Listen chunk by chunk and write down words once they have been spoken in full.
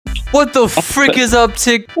What the frick is up,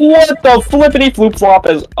 Tick? What the flippity floop flop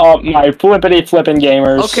is up, my flippity flippin'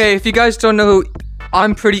 gamers? Okay, if you guys don't know who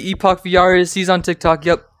I'm Pretty Epoch VR is, he's on TikTok,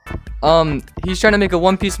 yep. He's trying to make a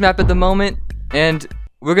One Piece map at the moment, and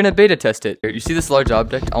we're gonna beta test it. Here, you see this large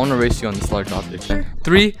object? I wanna race you on this large object.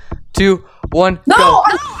 3, 2, 1, No, go!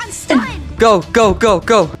 I'm stunned. Go, go, go,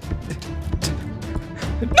 go!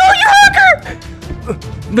 No, you hacker!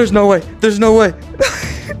 There's no way, there's no way.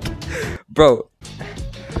 Bro.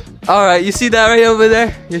 Alright, you see that right over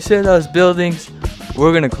there? You see those buildings?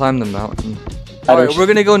 We're gonna climb the mountain. Alright, we're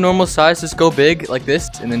gonna go normal size, just go big, like this,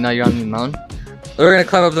 and then now you're on the mountain. We're gonna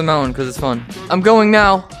climb up the mountain, because it's fun. I'm going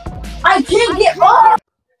now! I can't get up.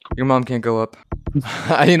 Your mom can't go up.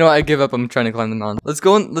 You know what, I give up, I'm trying to climb the mountain. Let's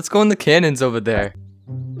go in the cannons over there.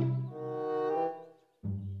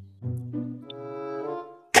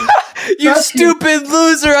 You stupid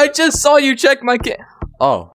loser, I just saw you check my Oh.